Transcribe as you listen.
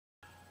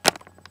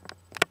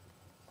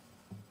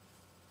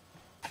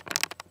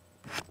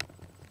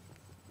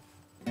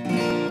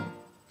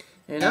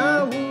And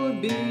I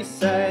would be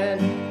sad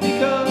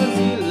because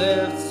he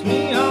left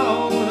me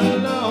all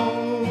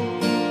alone.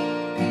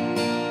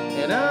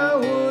 And I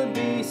would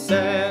be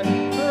sad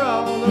for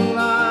all the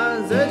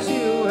lies that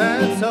you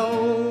had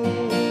told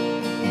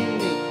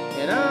me.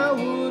 And I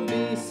would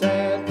be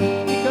sad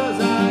because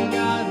I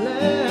got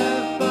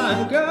left by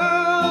a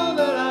girl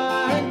that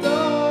I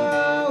adore.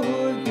 I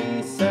would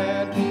be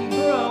sad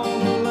for all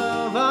the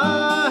love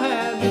I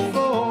had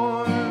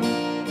before.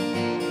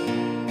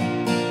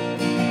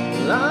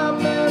 Well, I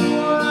meant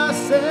what I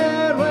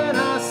said when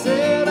I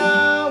said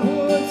I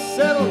would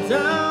settle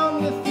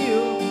down with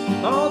you,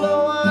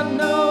 although I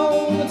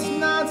know it's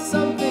not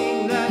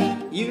something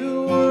that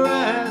you were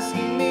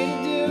asking me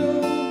to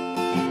do.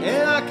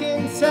 And I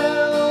can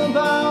tell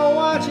by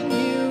watching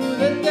you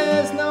that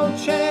there's no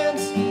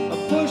chance of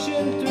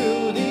pushing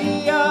through.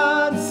 The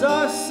odds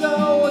are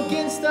so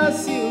against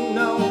us, you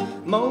know.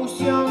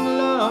 Most young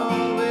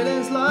love, it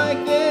ends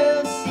like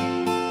this.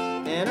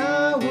 And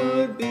I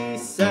would be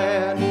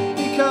sad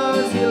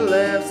because you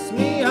left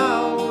me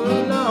all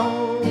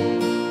alone.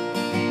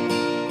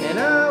 And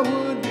I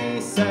would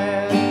be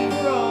sad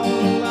for all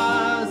the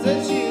lies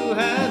that you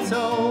had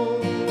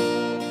told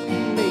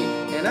me.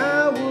 And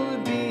I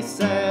would be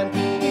sad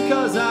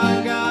because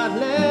I got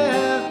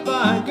left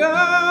by a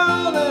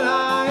girl that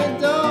I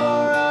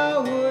adore. I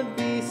would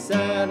be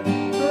sad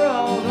for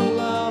all the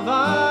love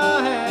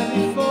I had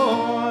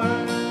before.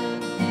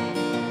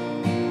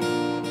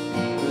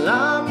 Well,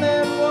 I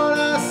meant what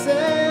I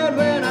said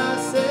when I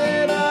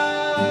said I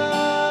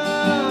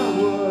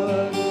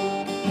would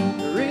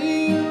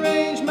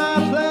rearrange my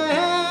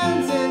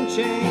plans and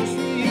change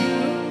for you.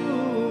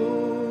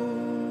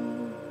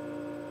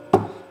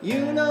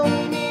 You know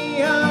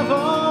me, I've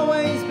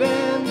always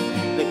been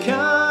the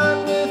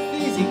kind with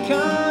easy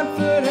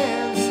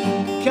confidence.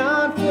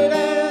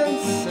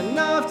 Confidence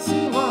enough to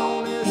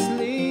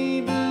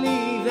honestly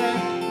believe that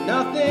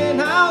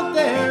nothing out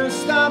there is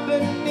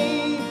stopping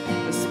me.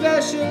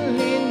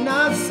 Especially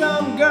not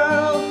some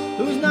girl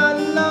who's not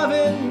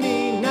loving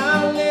me.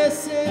 Now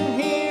listen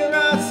here,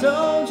 I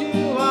told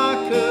you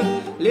I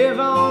could live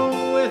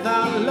on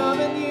without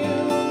loving you.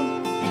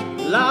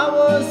 Well, I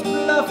was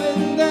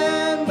bluffing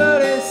then,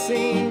 but it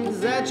seems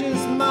that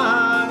just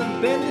might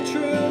have been the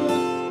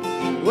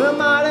truth. Well,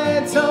 my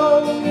dad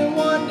told me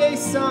one day,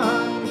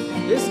 son,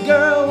 this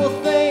girl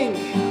will think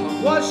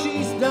of what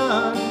she's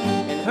done,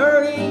 and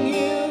hurting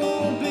you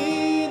will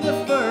be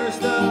the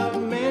first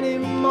of many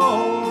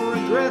more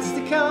regrets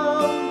to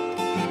come.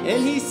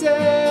 And he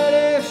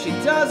said if she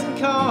doesn't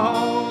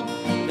call,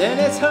 then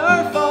it's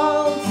her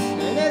fault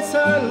and it's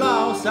her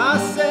loss. I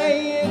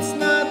say it's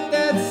not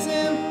that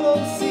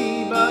simple,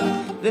 see, but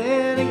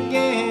then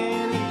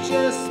again it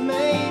just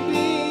may